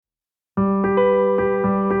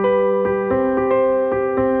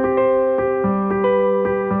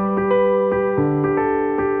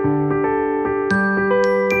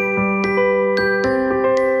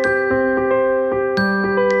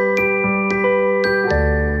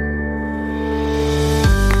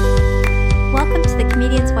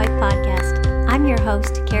your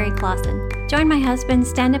host, Carrie Clausen. Join my husband,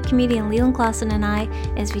 stand-up comedian Leland Clausen, and I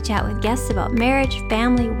as we chat with guests about marriage,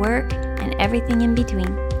 family, work, and everything in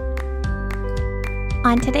between.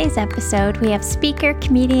 On today's episode, we have speaker,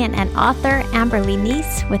 comedian, and author Amberly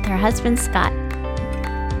Neese with her husband, Scott.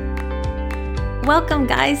 Welcome,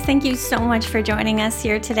 guys. Thank you so much for joining us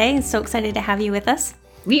here today. I'm so excited to have you with us.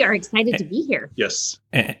 We are excited to be here. Yes.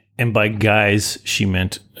 And by guys, she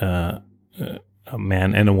meant a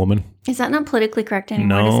man and a woman. Is that not politically correct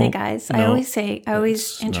anymore to say guys? No, I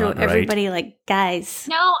always intro everybody like guys.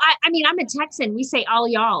 No, I mean, I'm a Texan. We say all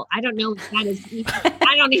y'all. I don't know if that is,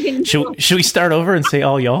 I don't even know. Should we start over and say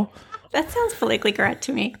all y'all? That sounds politically correct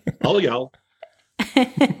to me. All y'all.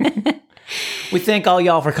 We thank all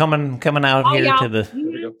y'all for coming out all here y'all. to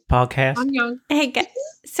the podcast. I'm young. Hey, guys.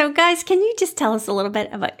 So guys, can you just tell us a little bit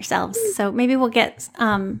about yourselves? So maybe we'll get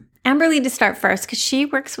Amberly to start first because she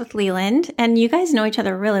works with Leland and you guys know each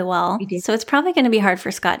other really well. So it's probably going to be hard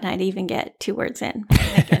for Scott and I to even get 2 words in.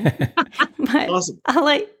 But Awesome. I'll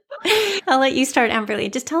let you start,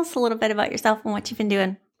 Amberly. Just tell us a little bit about yourself and what you've been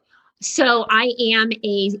doing. So I am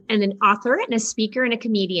an author and a speaker and a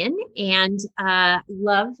comedian and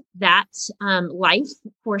love that life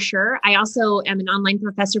for sure. I also am an online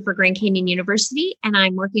professor for Grand Canyon University, and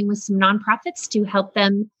I'm working with some nonprofits to help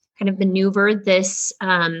them kind of maneuver this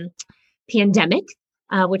pandemic,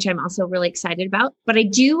 which I'm also really excited about. But I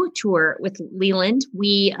do tour with Leland.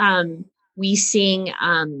 We sing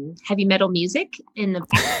heavy metal music in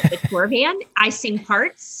the tour van. I sing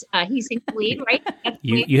parts. He sings the lead, right?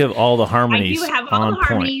 You have all the harmonies. I do have all the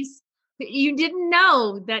harmonies. You didn't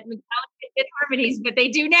know that Metallica did harmonies, but they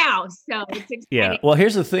do now. So it's exciting. Yeah. Well,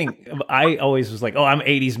 here's the thing. I always was like, oh, I'm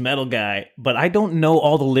 80s metal guy, but I don't know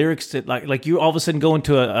all the lyrics to like you all of a sudden go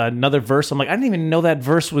into another verse. I'm like, I didn't even know that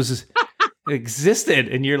verse was existed.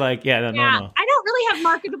 And you're like, no. I don't really have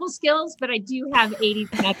marketable skills, but I do have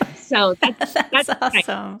 80s metal. So that's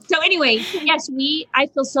awesome. So anyway, yes, I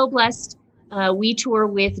feel so blessed. We tour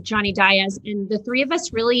with Johnny Diaz, and the three of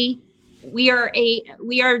us really, we are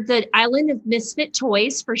the island of misfit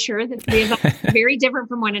toys for sure. The three of us are very different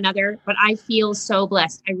from one another, but I feel so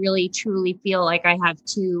blessed. I really, truly feel like I have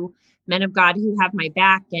 2 men of God who have my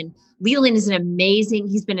back. And Leland is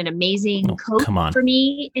he's been an amazing coach for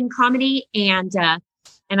me in comedy. And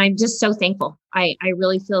I'm just so thankful. I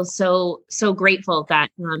really feel so grateful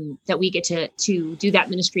that we get to do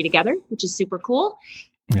that ministry together, which is super cool.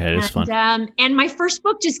 Yeah, it is fun. And my first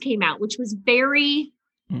book just came out, which was very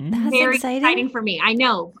exciting for me. I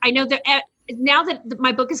know that now that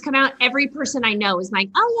my book has come out, every person I know is like,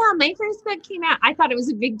 oh yeah, my first book came out. I thought it was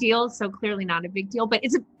a big deal. So clearly not a big deal, but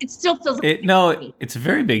it still feels like it's a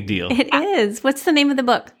very big deal. It is. What's the name of the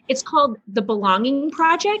book? It's called The Belonging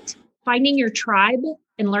Project, Finding Your Tribe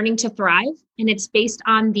and Learning to Thrive. And it's based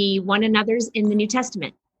on the one another's in the New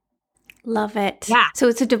Testament. Love it. Yeah. So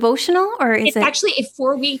it's a devotional or is it? It's actually a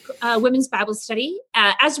 4-week women's Bible study.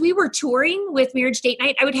 As we were touring with Marriage Date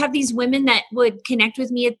Night, I would have these women that would connect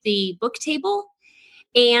with me at the book table.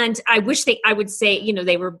 And I wish I would say,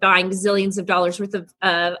 they were buying zillions of dollars worth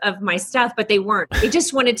of my stuff, but they weren't. They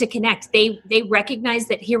just wanted to connect. They recognized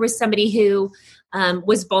that here was somebody who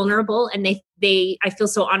was vulnerable, and I feel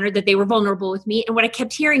so honored that they were vulnerable with me. And what I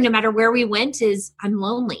kept hearing, no matter where we went, is I'm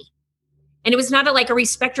lonely. And it was not a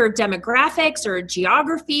respecter of demographics or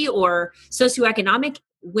geography or socioeconomic.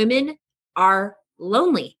 Women are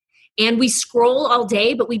lonely, and we scroll all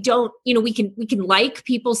day, but we don't, we can like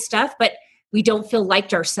people's stuff, but we don't feel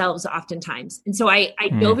liked ourselves oftentimes. And so I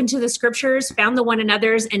dove into the scriptures, found the one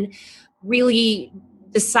another's, and really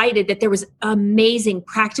decided that there was amazing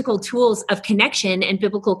practical tools of connection and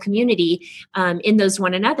biblical community in those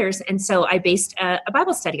one another's. And so I based a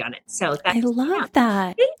Bible study on it. So I love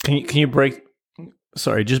that. Can you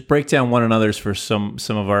just break down one another's for some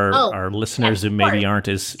of our listeners who maybe aren't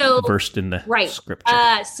as versed in the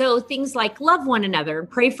scripture. So things like love one another,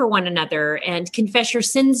 pray for one another, and confess your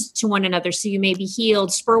sins to one another so you may be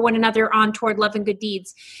healed, spur one another on toward love and good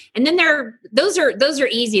deeds. And then those are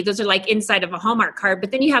easy. Those are like inside of a Hallmark card.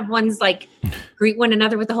 But then you have ones like greet one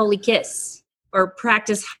another with a holy kiss or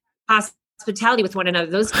practice hospitality with one another.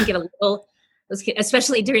 Those can get a little...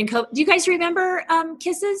 especially during COVID. Do you guys remember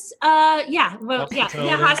kisses? Yeah. Well,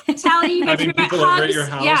 hospitality. You guys remember people hugs? over at your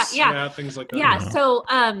house? Yeah, things like that. Yeah. So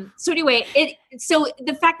anyway, so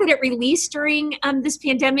the fact that it released during this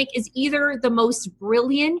pandemic is either the most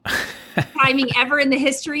brilliant timing ever in the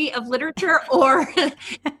history of literature, or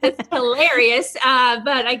it's hilarious.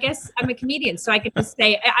 But I guess I'm a comedian, so I could just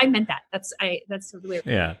say I meant that. That's the way.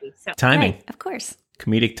 Yeah. So, timing. Right, of course.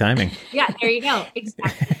 Comedic timing. Yeah, there you go.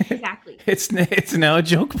 Exactly. It's now a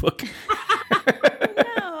joke book.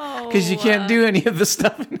 No. because you can't do any of the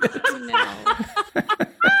stuff. No.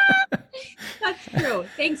 That's true.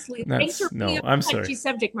 Thanks, Lee. Thanks for being a I'm touchy sorry.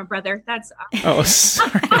 subject, my brother. That's Oh,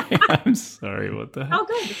 sorry. I'm sorry. What the hell? oh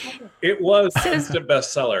good. It's all good. It was instant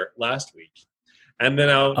bestseller last week. And then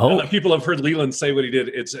people have heard Leland say what he did.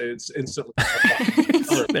 It's instantly.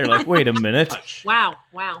 They're like, wait a minute. Wow.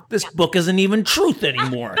 This book isn't even truth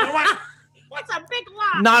anymore. What's a big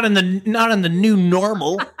lie? Not in the new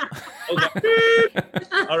normal.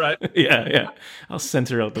 All right. Yeah. I'll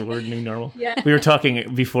censor out the word new normal. Yeah. We were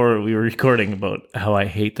talking before we were recording about how I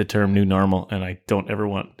hate the term new normal, and I don't ever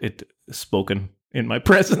want it spoken in my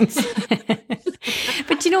presence.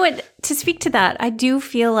 But you know what? To speak to that, I do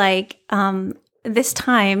feel like this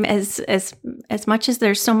time, as much as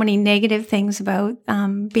there's so many negative things about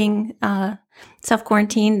being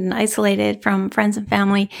self-quarantined and isolated from friends and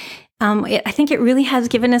family, I think it really has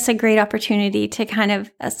given us a great opportunity to kind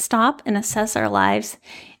of stop and assess our lives.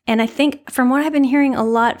 And I think from what I've been hearing a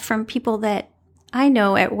lot from people that I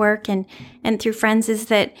know at work and through friends is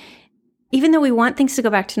that even though we want things to go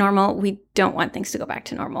back to normal, we don't want things to go back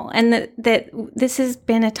to normal. And that this has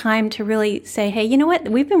been a time to really say, hey, you know what?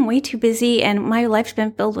 We've been way too busy and my life's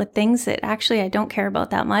been filled with things that actually I don't care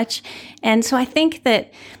about that much. And so I think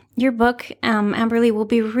that your book, Amberly, will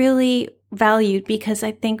be really valued because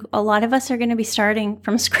I think a lot of us are going to be starting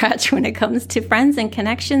from scratch when it comes to friends and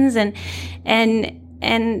connections and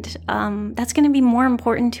that's going to be more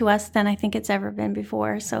important to us than I think it's ever been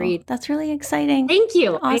before. So that's really exciting. Thank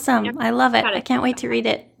you. Awesome. I love it. I can't wait to read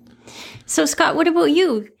it. So Scott, what about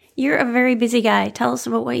you? You're a very busy guy. Tell us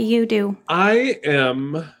about what you do. I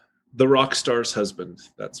am the rock star's husband.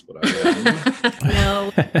 That's what I am.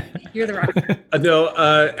 No, you're the rock star. No,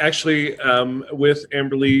 actually, with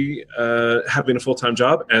Amberly having a full-time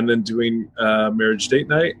job and then doing Marriage Date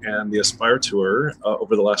Night and the Aspire Tour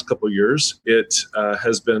over the last couple of years, it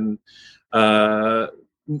has been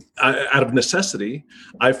out of necessity.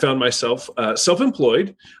 I found myself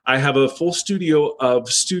self-employed. I have a full studio of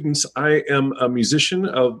students. I am a musician,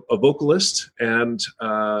 a vocalist, and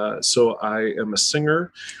so I am a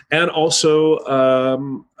singer, and also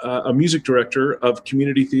a music director of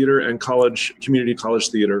community theater and community college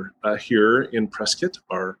theater here in Prescott,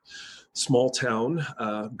 our small town,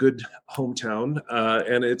 good hometown,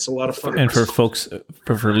 and it's a lot of fun. And for folks,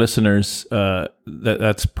 for listeners,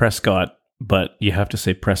 that's Prescott. But you have to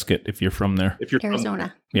say Prescott if you're from there. If you're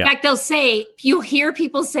Arizona. In fact, you'll hear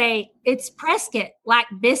people say, it's Prescott, like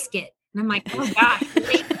biscuit. And I'm like, oh gosh.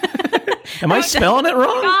 Am I spelling it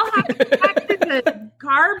wrong? We all have to factor the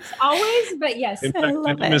carbs always, but yes. In fact,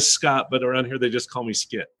 my name is Scott, but around here they just call me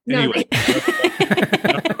Skit. No, anyway.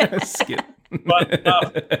 Skit.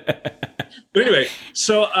 But anyway,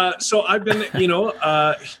 so I've been,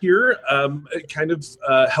 here, kind of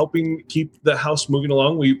helping keep the house moving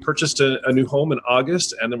along. We purchased a new home in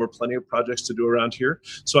August, and there were plenty of projects to do around here.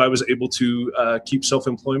 So I was able to keep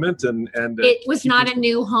self-employment and it was not a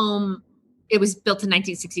new home. It was built in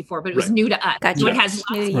 1964, but it was new to us. Gotcha. So it has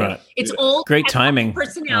it's old. Great timing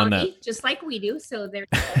personality, on that. just like we do. So there's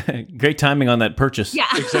great timing on that purchase. Yeah,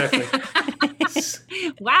 exactly.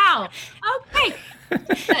 Wow. Okay.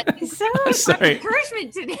 So sorry.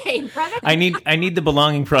 Encouragement today, brother. I need the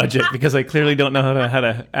belonging project because I clearly don't know how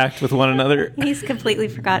to act with one another. He's completely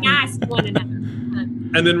forgotten. Ask one another.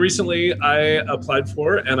 And then recently I applied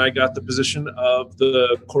for and I got the position of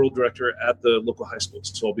the choral director at the local high school.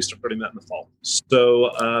 So I'll be starting that in the fall.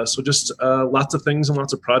 So just lots of things and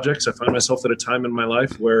lots of projects. I find myself at a time in my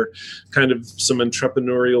life where kind of some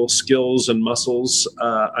entrepreneurial skills and muscles,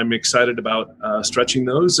 I'm excited about stretching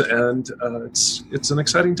those, and it's an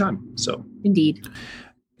exciting time. So Indeed.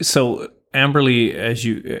 So Amberly, as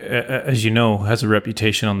you know, has a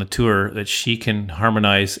reputation on the tour that she can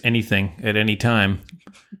harmonize anything at any time.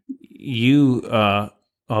 You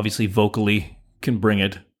obviously vocally can bring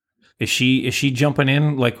it. Is she jumping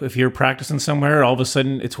in, like if you're practicing somewhere, all of a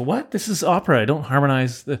sudden it's what? This is opera. I don't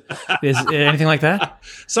harmonize is anything like that?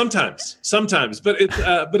 Sometimes, but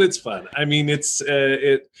it's fun. I mean,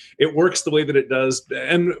 it works the way that it does.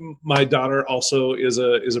 And my daughter also is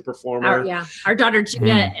a performer. Our daughter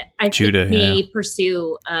Judah, Judah may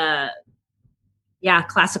pursue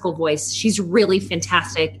classical voice. She's really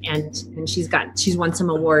fantastic, and she's won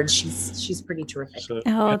some awards. She's pretty terrific.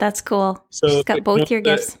 Oh, that's cool. So she's got both your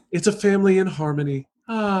gifts. It's a family in harmony.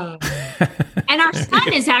 And our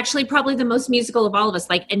son is actually probably the most musical of all of us,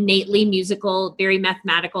 like innately musical, very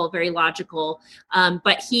mathematical, very logical.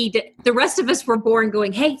 But the rest of us were born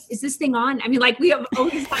going, hey, is this thing on? I mean, like we have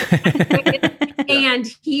always and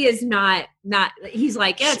he is not, he's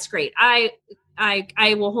like, yeah, it's great.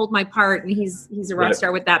 I will hold my part, and he's a rock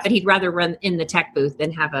star with that. But he'd rather run in the tech booth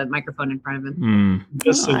than have a microphone in front of him.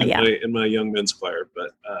 Just in my young men's choir,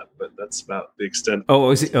 but that's about the extent. Oh,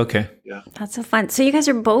 is it okay? Yeah, that's so fun. So you guys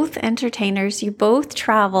are both entertainers. You both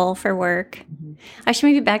travel for work. Mm-hmm. I should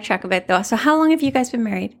maybe backtrack a bit though. So how long have you guys been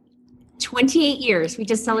married? 28 years. We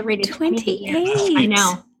just celebrated 28 years. I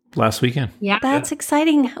know. Last weekend. Yeah. That's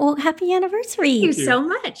exciting. Well, happy anniversary. Thank you so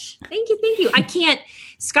much. Thank you.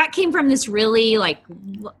 Scott came from this really like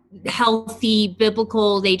healthy,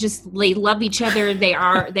 biblical, they love each other. They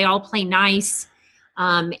all play nice.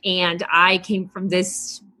 And I came from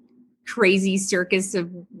this crazy circus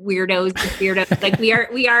of weirdos. Like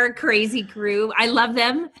we are a crazy crew. I love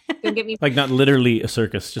them. Don't get me like not literally a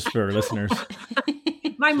circus, just for our listeners.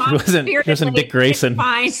 My mom it wasn't Dick Grayson.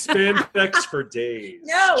 Spandex for days.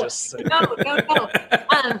 No.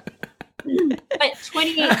 But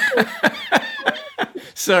 28.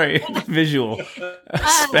 Sorry, visual.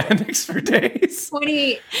 Spandex for days.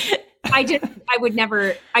 20.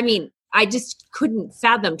 I just couldn't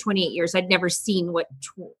fathom 28 years. I'd never seen what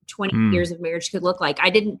 20 years of marriage could look like. I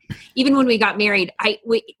didn't, even when we got married, I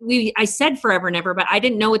said forever and ever, but I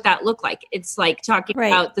didn't know what that looked like. It's like talking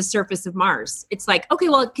about the surface of Mars. It's like, okay,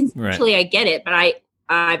 well, conceptually I get it, but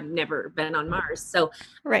I've never been on Mars. So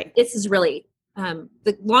this is really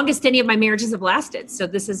the longest any of my marriages have lasted. So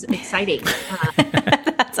this is exciting.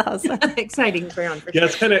 That's awesome. Exciting ground. Yeah,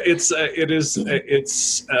 it's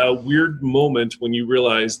a weird moment when you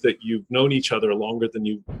realize that you've known each other longer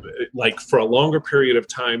than for a longer period of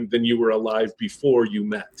time than you were alive before you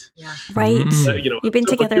met. Yeah. Right. You've been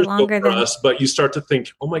together longer than us, but you start to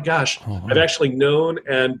think, oh my gosh, I've actually known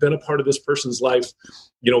and been a part of this person's life,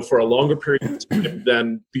 for a longer period of time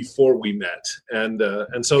than before we met.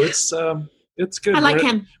 And so it's good. I like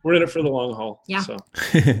him. We're in it for the long haul. Yeah. So.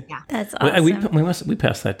 Yeah. That's awesome. We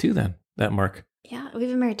passed that too then, that mark. Yeah. We've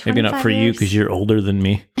been married 25 Maybe not for years. you because you're older than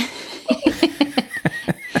me.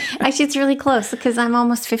 Actually, it's really close because I'm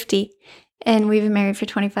almost 50 and we've been married for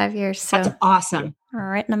 25 years. So that's awesome.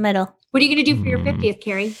 We're right in the middle. What are you going to do for your 50th,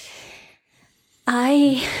 Carrie?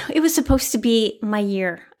 It was supposed to be my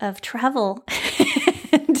year of travel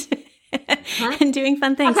and doing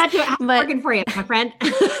fun things. How's working for you, my friend?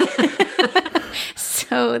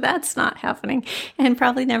 So that's not happening and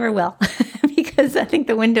probably never will because I think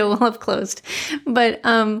the window will have closed. But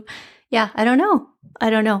yeah, I don't know.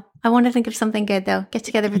 I want to think of something good though. Get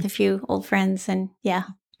together with a few old friends and yeah.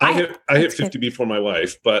 I hit 50 before my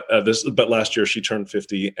wife, but last year she turned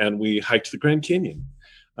 50 and we hiked the Grand Canyon.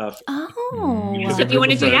 So if you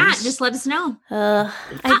want to do that, just let us know.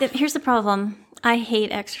 Here's the problem. I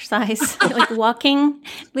hate exercise, like walking.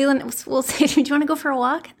 Leland will say, do you want to go for a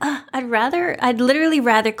walk? I'd literally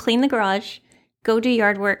rather clean the garage, go do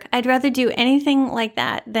yard work. I'd rather do anything like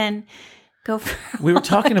that than go for a walk. We were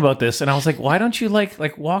talking about this and I was like, why don't you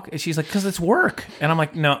like walk? And she's like, because it's work. And I'm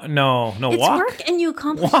like, no, it's walk. Work and you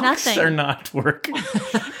accomplish Walks nothing. Are not work.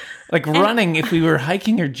 Like running, if we were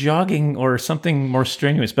hiking or jogging or something more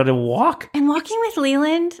strenuous, but a walk. And walking with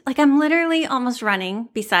Leland, like I'm literally almost running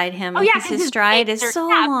beside him. Oh yeah, because his stride is so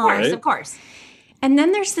long. Of course. And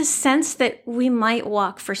then there's this sense that we might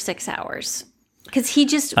walk for 6 hours because he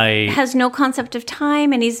just has no concept of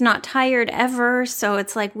time and he's not tired ever. So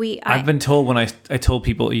it's like I've been told when I told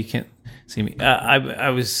people you can't see me.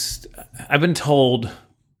 I've been told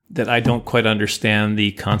that I don't quite understand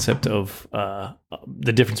the concept of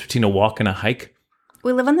the difference between a walk and a hike.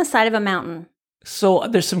 We live on the side of a mountain. So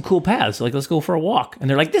there's some cool paths. Like, let's go for a walk. And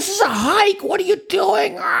they're like, this is a hike. What are you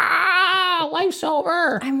doing? Life's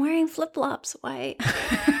over. I'm wearing flip-flops. Why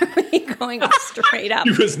are you going straight up?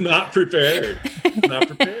 He was not prepared.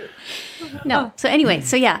 No. So anyway,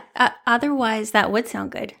 otherwise that would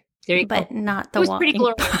sound good. There you go. But not the walking. It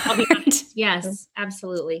was pretty glorious. I'll be honest. Yes,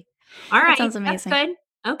 absolutely. All right. That sounds amazing. That's good.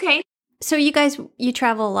 Okay. So you guys, you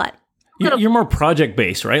travel a lot. You're more project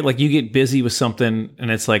based, right? Like you get busy with something,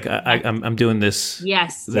 and it's like I'm doing this.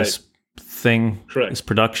 Yes. This thing, correct? This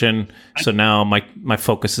production. So now my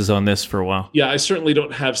focus is on this for a while. Yeah, I certainly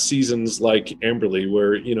don't have seasons like Amberly,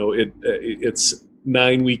 where it's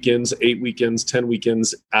 9 weekends, 8 weekends, 10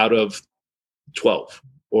 weekends out of 12.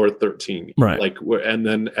 Or 13, right? And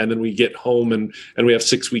then we get home and we have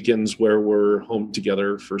 6 weekends where we're home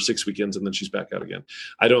together for 6 weekends, and then she's back out again.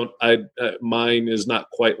 Mine is not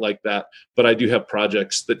quite like that, but I do have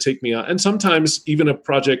projects that take me out, and sometimes even a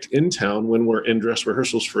project in town when we're in dress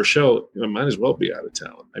rehearsals for a show. I might as well be out of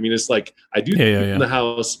town. I mean, it's like I do in the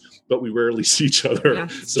house, but we rarely see each other. Yeah,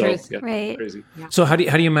 so right. Crazy. Yeah. So how do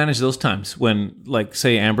you manage those times when, like,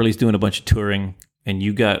 say Amberly's doing a bunch of touring and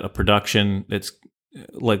you got a production that's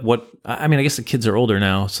like what? I mean, I guess the kids are older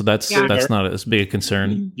now, so that's not as big a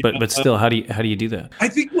concern. But still, how do you do that? I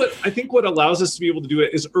think what allows us to be able to do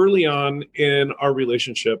it is early on in our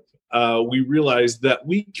relationship, we realized that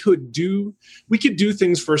we could do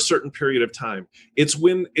things for a certain period of time. It's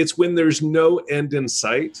when there's no end in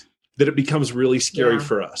sight that it becomes really scary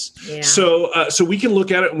for us. Yeah. So we can look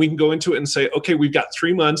at it and we can go into it and say, okay, we've got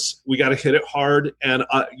 3 months. We got to hit it hard. And,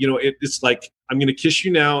 it's like, I'm going to kiss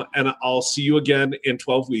you now and I'll see you again in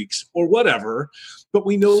 12 weeks or whatever. But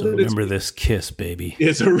we know that remember this kiss, baby.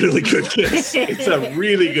 It's a really good kiss. It's a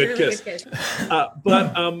really good kiss.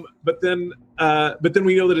 But then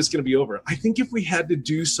we know that it's going to be over. I think if we had to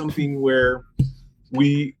do something where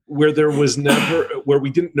we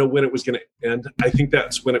didn't know when it was going to end, I think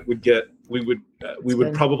that's when we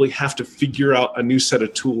would probably have to figure out a new set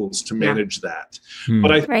of tools to manage that.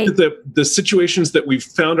 But I think that the situations that we've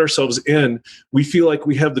found ourselves in, we feel like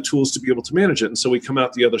we have the tools to be able to manage it. And so we come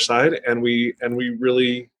out the other side and we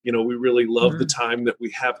really love the time that we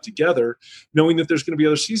have together, knowing that there's going to be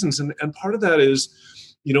other seasons. And part of that is,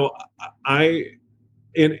 in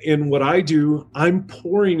what I do, I'm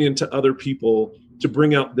pouring into other people to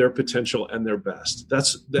bring out their potential and their best.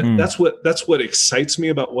 That's what excites me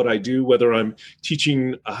about what I do, whether I'm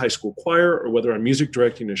teaching a high school choir or whether I'm music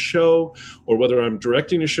directing a show or whether I'm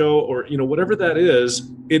directing a show or, whatever that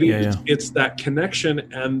is, it's that connection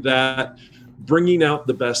and that bringing out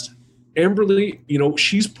the best. Amberly,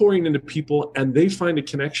 she's pouring into people and they find a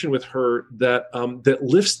connection with her that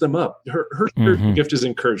lifts them up. Her gift is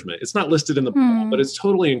encouragement. It's not listed in the Bible, but it's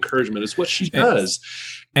totally encouragement. It's what she does.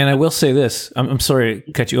 And I will say this, I'm sorry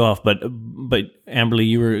to cut you off, but Amberly,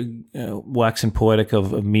 you were waxing poetic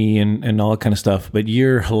of me and all that kind of stuff, but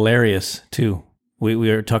you're hilarious too. We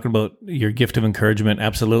are talking about your gift of encouragement,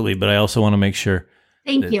 absolutely, but I also want to make sure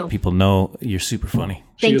that people know you're super funny.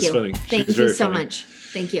 Thank you. Funny. Thank you so much.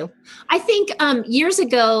 Thank you. I think years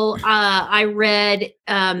ago, I read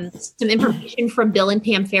some information from Bill and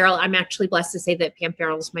Pam Farrell. I'm actually blessed to say that Pam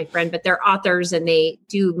Farrell is my friend, but they're authors and they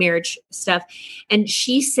do marriage stuff. And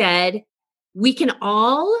she said, we can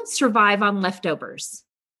all survive on leftovers,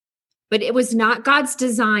 but it was not God's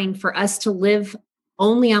design for us to live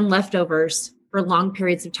only on leftovers for long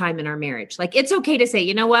periods of time in our marriage. Like, it's okay to say,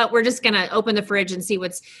 you know what, we're just going to open the fridge and see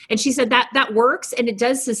and she said that works and it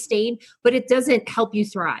does sustain, but it doesn't help you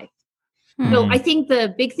thrive. So I think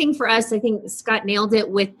the big thing for us, I think Scott nailed it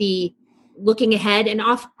with the looking ahead. And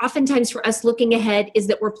oftentimes for us, looking ahead is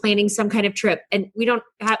that we're planning some kind of trip and we don't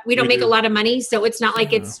make a lot of money. So it's not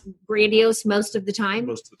like it's grandiose most of the time.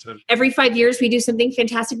 Every 5 years we do something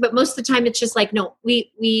fantastic, but most of the time it's just like, no,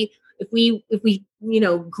 if we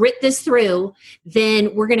grit this through,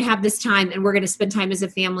 then we're going to have this time and we're going to spend time as a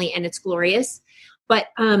family and it's glorious. But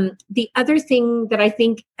the other thing that I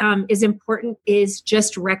think is important is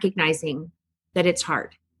just recognizing that it's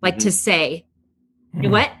hard. Like to say, you know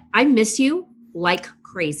what? I miss you like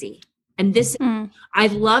crazy. And this, I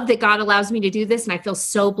love that God allows me to do this and I feel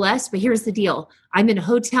so blessed. But here's the deal. I'm in a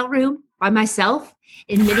hotel room by myself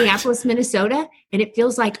in Minneapolis, Minnesota, and it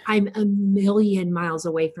feels like I'm a million miles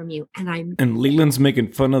away from you. And Leland's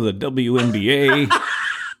making fun of the WNBA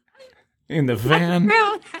in the van.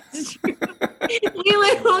 That's true.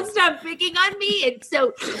 Leland won't stop picking on me. And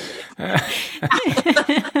so, but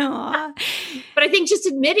I think just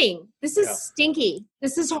admitting this is stinky.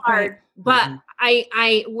 This is hard, but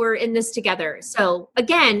we're in this together. So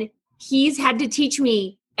again, he's had to teach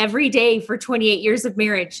me every day for 28 years of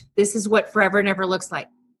marriage. This is what forever and ever looks like.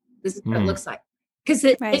 This is what it looks like. Because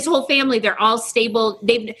his whole family, they're all stable.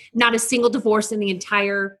 They've not a single divorce in the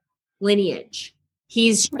entire lineage.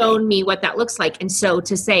 He's shown me what that looks like. And so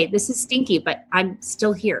to say, this is stinky, but I'm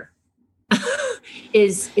still here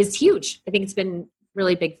is huge. I think it's been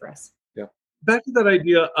really big for us. Yeah. Back to that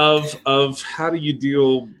idea of how do you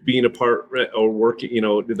deal being apart or working,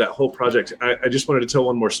 that whole project. I just wanted to tell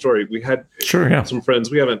one more story. We had some friends.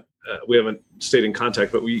 We haven't stayed in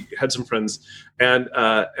contact, but we had some friends and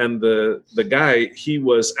the guy, he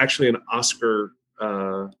was actually an Oscar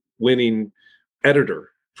winning editor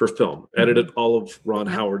for film, edited all of Ron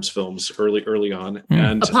Howard's films early on.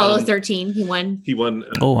 And Apollo 13, he won.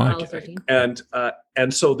 Apollo 13.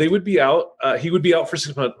 And so they would be out. He would be out for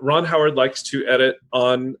 6 months. Ron Howard likes to edit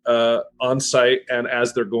on site and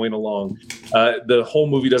as they're going along. The whole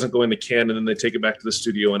movie doesn't go into can, and then they take it back to the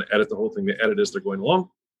studio and edit the whole thing. They edit as they're going along.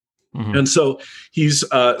 And so he's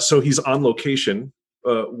on location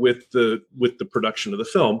with the production of the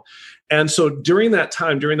film. And so during that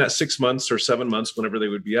 6 months or 7 months, whenever they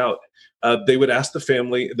would be out, they would ask the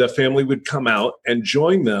family would come out and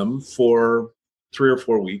join them for 3 or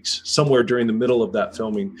 4 weeks, somewhere during the middle of that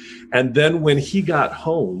filming. And then when he got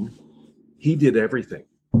home, he did everything.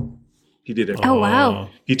 He did everything. Oh, wow.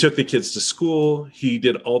 He took the kids to school. He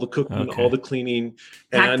did all the cooking, all the cleaning.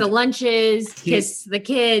 Packed the lunches, kiss the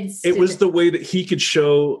kids. It was the way that he could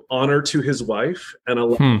show honor to his wife and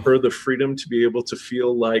allow her the freedom to be able to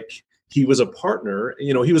feel like he was a partner.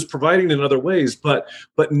 You know, he was providing in other ways, but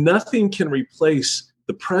nothing can replace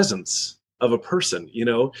the presence of a person. You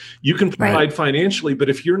know, you can provide financially, but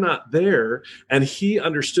if you're not there, and he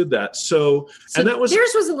understood that. So and that was, theirs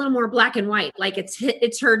was a little more black and white. Like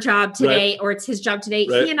it's her job today, or it's his job today.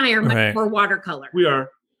 He and I are much more watercolor.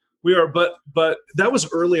 We are, but that was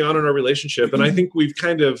early on in our relationship. And I think we've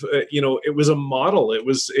kind of, it was a model.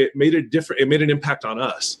 It made an impact on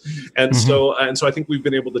us. And so I think we've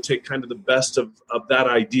been able to take kind of the best of that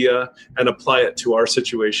idea and apply it to our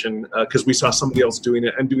situation, because we saw somebody else doing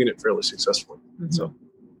it and doing it fairly successfully. So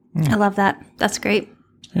I love that. That's great.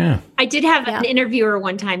 Yeah. I did have an interviewer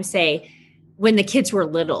one time say, when the kids were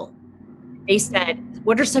little, they said,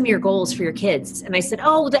 what are some of your goals for your kids? And I said,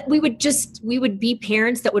 that we would be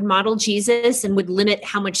parents that would model Jesus and would limit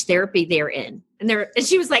how much therapy they're in. And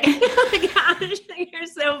she was like, oh my gosh, you're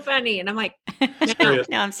so funny. And I'm like, no,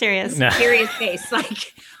 I'm serious. No. Serious face.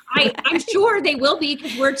 Like, I'm sure they will be,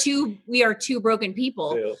 because we are two broken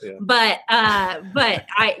people. Yeah. But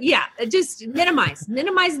just minimize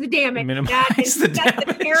the damage. That's a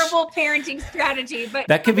terrible parenting strategy. But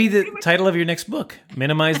that could be the title of your next book: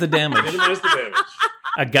 Minimize the Damage. Minimize the damage.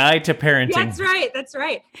 A guide to parenting. That's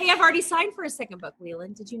right. Hey, I've already signed for a second book,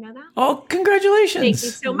 Leland. Did you know that? Oh, congratulations! Thank you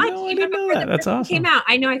so much. No, I didn't know that. That's awesome. Came out.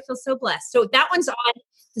 I know. I feel so blessed. So that one's on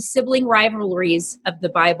the sibling rivalries of the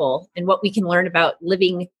Bible and what we can learn about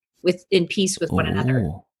living in peace with one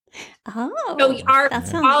another. Oh, so our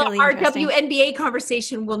interesting. WNBA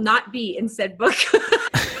conversation will not be in said book.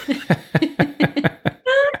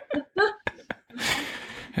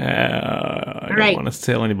 I don't want to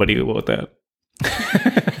tell anybody about that.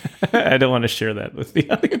 I don't want to share that with the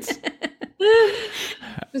audience.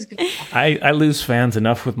 I lose fans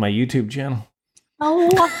enough with my YouTube channel.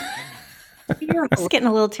 Oh, it's getting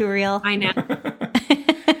a little too real. I know.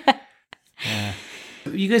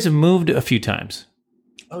 You guys have moved a few times.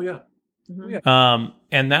 Oh, yeah.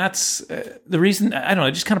 And that's the reason, I don't know,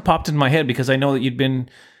 it just kind of popped in my head because I know that you'd been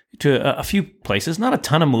to a few places, not a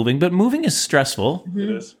ton of moving, but moving is stressful. It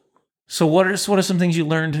is. So what are some things you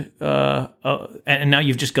learned? And now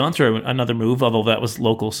you've just gone through another move, although that was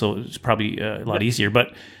local, so it's probably a lot easier.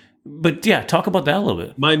 But yeah, talk about that a little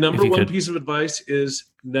bit. My number one piece of advice is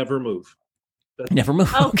never move. Never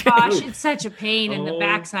move. Oh gosh, it's such a pain in the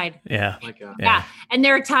backside. Yeah. My God. Yeah. And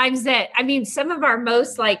there are times that, some of our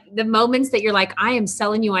most the moments that you're like, I am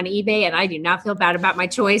selling you on eBay and I do not feel bad about my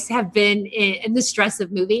choice, have been in the stress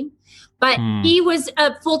of moving. But he was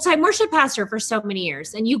a full-time worship pastor for so many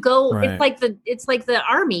years. And you go, it's like the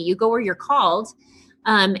army, you go where you're called.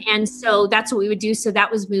 And so that's what we would do. So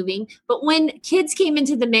that was moving. But when kids came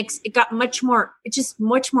into the mix, it got much more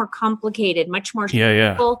complicated, much more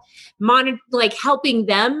stressful, helping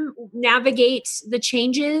them navigate the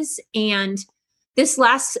changes. And this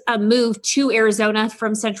last move to Arizona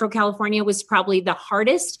from Central California was probably the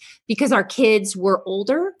hardest because our kids were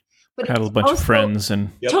older. But had a bunch of friends and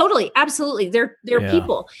totally, absolutely. They're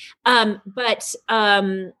people.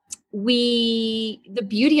 The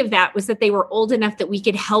beauty of that was that they were old enough that we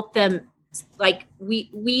could help them. Like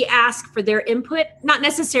we ask for their input, not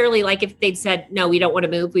necessarily like if they'd said, no, we don't want to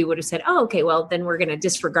move. We would have said, oh, okay, well then we're going to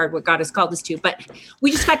disregard what God has called us to. But we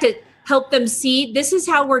just got to help them see, this is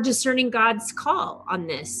how we're discerning God's call on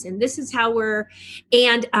this. And this is how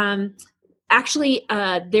actually,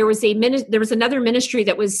 there was another ministry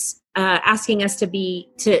that was asking us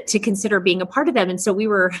to consider being a part of them. And so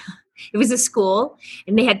it was a school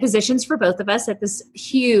and they had positions for both of us at this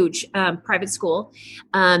huge private school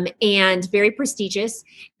and very prestigious.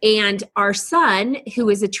 And our son, who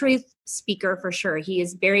is a truth speaker for sure, he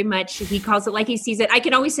is very much, he calls it like he sees it. I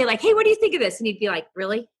can always say hey, what do you think of this? And he'd be like,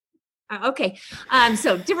 really? Okay.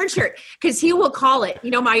 So different shirt, because he will call it,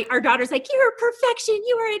 our daughter's like, you're perfection.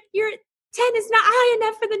 You're 10 is not high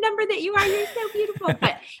enough for the number that you are. You're so beautiful.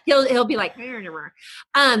 But he'll be like,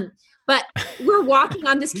 but we're walking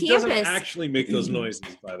on this He campus. doesn't actually make those noises,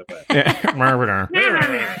 by the way.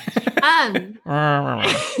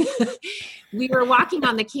 We were walking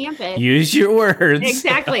on the campus. Use your words.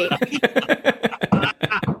 Exactly.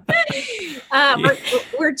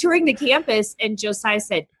 We're touring the campus, and Josiah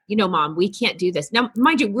said, Mom, we can't do this. Now,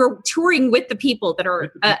 mind you, we're touring with the people that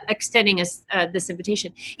are extending us this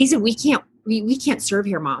invitation. He said, we can't serve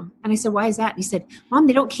here, Mom. And I said, why is that? And he said, Mom,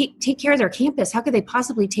 they don't take care of their campus. How could they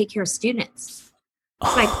possibly take care of students?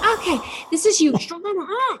 It's like, okay, this is you.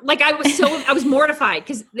 Like I was mortified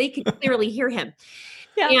because they could clearly hear him.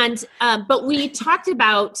 Yeah. And, but we talked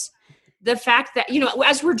about the fact that,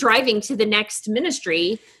 as we're driving to the next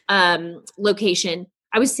ministry location,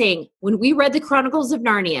 I was saying, when we read the Chronicles of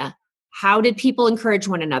Narnia, how did people encourage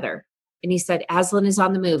one another? And he said, Aslan is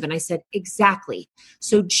on the move. And I said, exactly.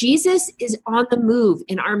 So Jesus is on the move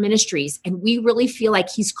in our ministries. And we really feel like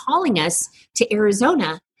he's calling us to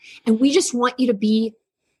Arizona. And we just want you to be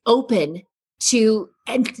open to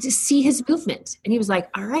see his movement. And he was like,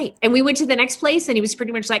 all right. And we went to the next place and he was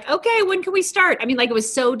pretty much like, okay, when can we start? I mean, like it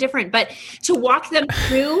was so different, but to walk them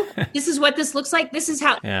through, this is what this looks like. This is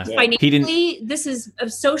how financially, this is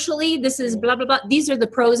socially, this is blah, blah, blah. These are the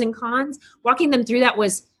pros and cons. Walking them through that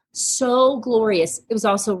was so glorious. It was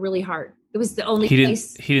also really hard. It was the only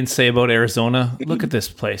place. He didn't say about Arizona, look at this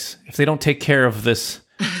place. If they don't take care of this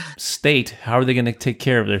state, how are they going to take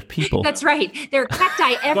care of their people? That's right. There are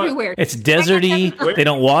cacti everywhere. It's deserty. They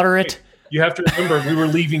don't water it. You have to remember, we were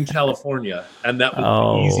leaving California, and that was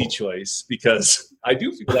an easy choice because I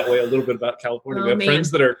do feel that way a little bit about California. We have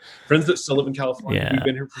friends that still live in California. Yeah. We've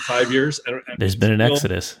been here for 5 years. And there's been an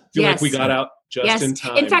exodus. Feel like we got out just in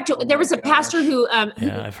time. In fact, there was a pastor who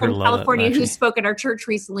from California who spoke at our church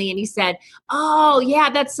recently, and he said, "Oh, yeah,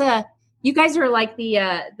 that's you guys are like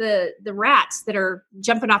the rats that are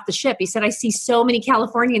jumping off the ship." He said, "I see so many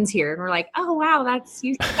Californians here." And we're like, "Oh, wow,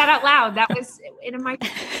 you said that out loud. That was in my..."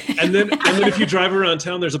 And then if you drive around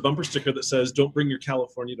town, there's a bumper sticker that says, "Don't bring your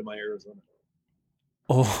California to my Arizona."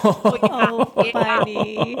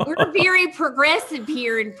 Funny. We're very progressive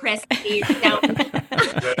here in Preston.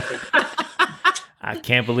 I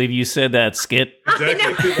can't believe you said that, Skit.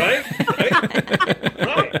 Exactly. Right.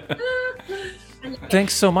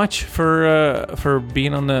 Thanks so much for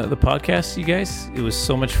being on the podcast, you guys. It was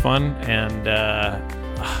so much fun, and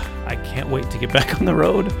I can't wait to get back on the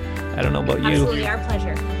road. I don't know about you. Absolutely, our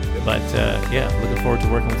pleasure. But looking forward to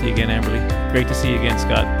working with you again, Amberly. Great to see you again,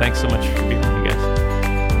 Scott. Thanks so much for being with you guys.